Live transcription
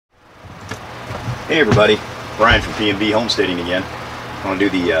Hey everybody, Brian from PNB Homesteading again. I want to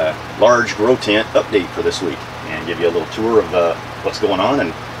do the large grow tent update for this week and give you a little tour of what's going on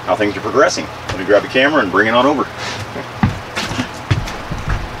and how things are progressing. Let me grab the camera and bring it on over.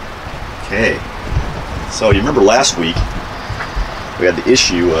 Okay, so you remember last week we had the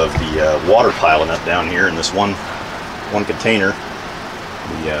issue of the water piling up down here in this one container,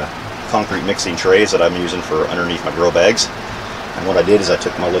 the concrete mixing trays that I'm using for underneath my grow bags. And what I did is I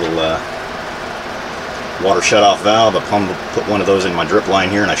took my little water shutoff valve, I put one of those in my drip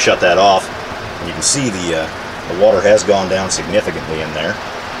line here and I shut that off. And you can see the water has gone down significantly in there.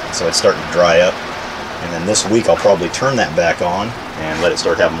 So it's starting to dry up. And then this week I'll probably turn that back on and let it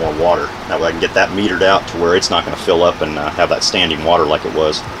start having more water. That way I can get that metered out to where it's not going to fill up and have that standing water like it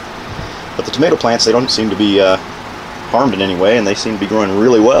was. But the tomato plants, they don't seem to be harmed in any way, and they seem to be growing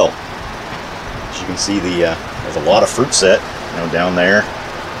really well. As you can see, there's a lot of fruit set, down there.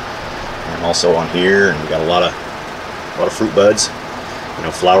 And also on here, and we got a lot of fruit buds,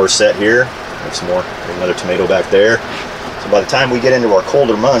 flowers set here. There's some more, another tomato back there. So by the time we get into our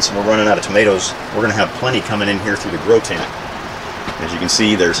colder months and we're running out of tomatoes, we're going to have plenty coming in here through the grow tent. As you can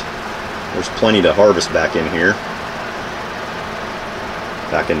see, there's plenty to harvest back in here,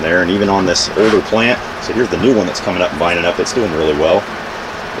 back in there, and even on this older plant. So here's the new one that's coming up and binding up. It's doing really well.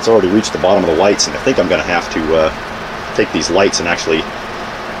 It's already reached the bottom of the lights, and I think I'm going to have to take these lights and actually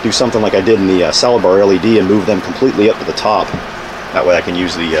do something like I did in the salad bar LED and move them completely up to the top. That way I can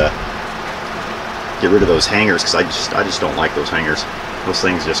use the get rid of those hangers, because I just don't like those hangers. Those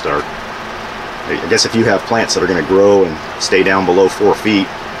things just are, I guess if you have plants that are going to grow and stay down below 4 feet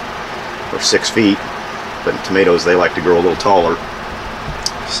or 6 feet, but tomatoes, they like to grow a little taller.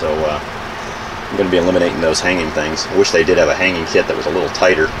 So I'm going to be eliminating those hanging things. I wish they did have a hanging kit that was a little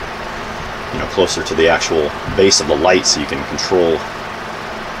tighter, closer to the actual base of the light, so you can control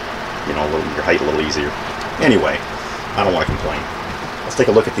your height a little easier. Anyway, I don't want to complain. Let's take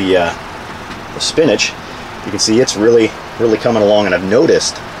a look at the spinach. You can see it's really coming along, and I've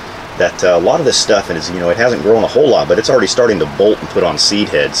noticed that a lot of this stuff is, it hasn't grown a whole lot, but it's already starting to bolt and put on seed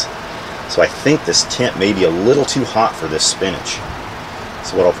heads. So I think this tent may be a little too hot for this spinach.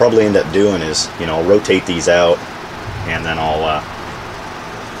 So what I'll probably end up doing is, I'll rotate these out, and then I'll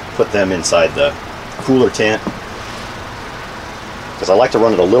put them inside the cooler tent, because I like to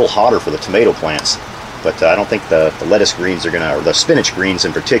run it a little hotter for the tomato plants. But I don't think the lettuce greens are gonna, or the spinach greens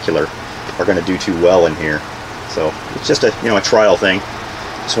in particular, are gonna do too well in here. So it's just a a trial thing.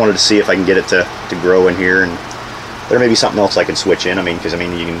 Just wanted to see if I can get it to grow in here, and there may be something else I can switch in. Because you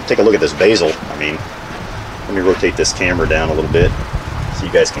can take a look at this basil. Let me rotate this camera down a little bit so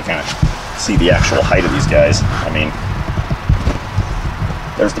you guys can kind of see the actual height of these guys.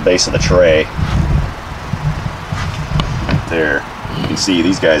 There's the base of the tray right there. You can see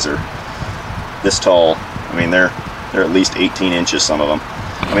these guys are this tall. They're at least 18 inches, some of them.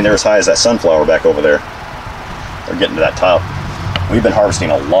 They're as high as that sunflower back over there. They're getting to that top. We've been harvesting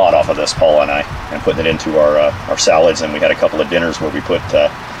a lot off of this, Paula and I, and putting it into our salads, and we had a couple of dinners where we put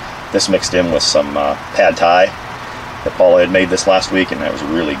this mixed in with some pad thai that Paula had made this last week, and that was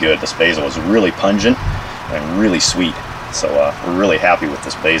really good. This basil was really pungent and really sweet. So we're really happy with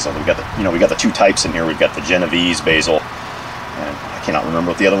this basil. We've got the we got the two types in here. We've got the Genovese basil, and I cannot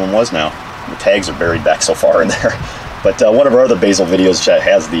remember what the other one was now. The tags are buried back so far in there. But one of our other basil videos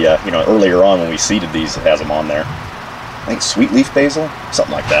has the earlier on when we seeded these, it has them on there. I think sweet leaf basil,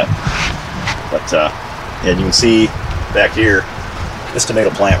 something like that. But and you can see back here, this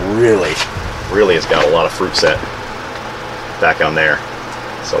tomato plant really has got a lot of fruit set back on there.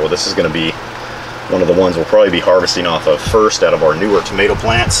 So this is going to be one of the ones we'll probably be harvesting off of first out of our newer tomato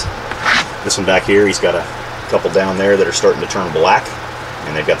plants. This one back here, he's got a couple down there that are starting to turn black,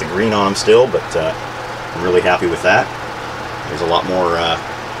 and they've got the green on them still, but I'm really happy with that. There's a lot more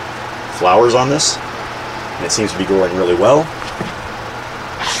flowers on this, and it seems to be growing really well.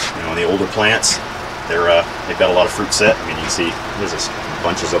 The older plants, they've got a lot of fruit set. You can see there's just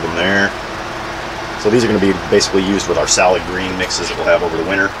bunches of them there. So these are going to be basically used with our salad green mixes that we'll have over the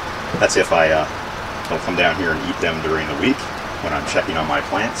winter. That's if I don't come down here and eat them during the week when I'm checking on my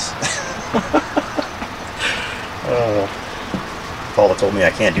plants. Paula told me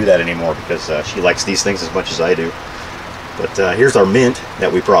I can't do that anymore because she likes these things as much as I do. But here's our mint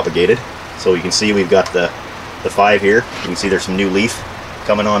that we propagated. So you can see we've got the 5 here. You can see there's some new leaf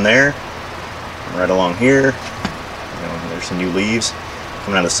coming on there. And right along here, there's some new leaves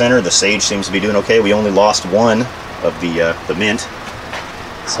coming out of the center. The sage seems to be doing okay. We only lost one of the mint,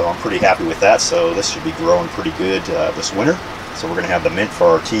 so I'm pretty happy with that. So this should be growing pretty good this winter. So we're going to have the mint for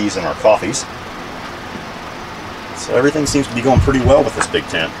our teas and our coffees. So everything seems to be going pretty well with this big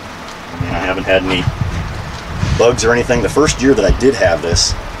tent. I mean, I haven't had any bugs or anything. The first year that I did have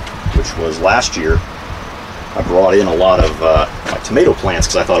this, which was last year, I brought in a lot of my tomato plants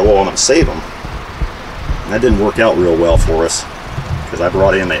because I thought, well, I'm going to save them. And that didn't work out real well for us because I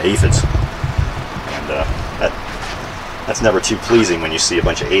brought in the aphids. And that's never too pleasing when you see a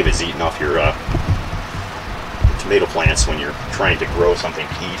bunch of aphids eating off your tomato plants when you're trying to grow something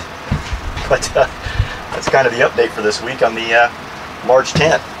to eat. But that's kind of the update for this week on the large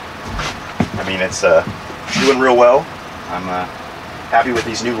tent. I mean, it's doing real well. I'm happy with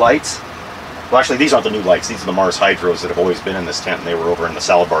these new lights. Well, actually, these aren't the new lights. These are the Mars Hydros that have always been in this tent, and they were over in the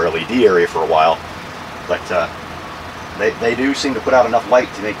salad bar LED area for a while. But they do seem to put out enough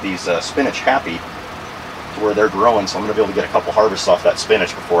light to make these spinach happy to where they're growing, so I'm going to be able to get a couple harvests off that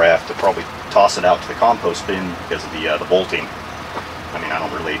spinach before I have to probably toss it out to the compost bin because of the bolting. I mean, I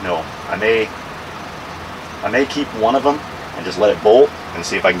don't really know. I may keep one of them and just let it bolt and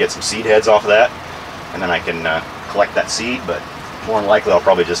see if I can get some seed heads off of that, and then I can collect that seed, but more than likely I'll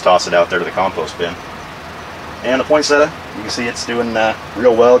probably just toss it out there to the compost bin. And the poinsettia, you can see it's doing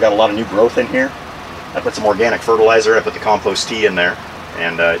real well. Got a lot of new growth in here. I put some organic fertilizer, I put the compost tea in there,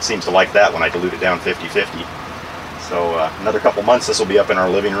 and it seems to like that when I dilute it down 50-50. So another couple months this will be up in our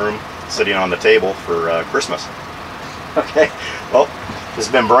living room, sitting on the table for Christmas. Okay, well, this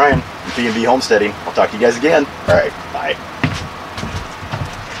has been Brian from PNB Homesteading. I'll talk to you guys again. All right, bye.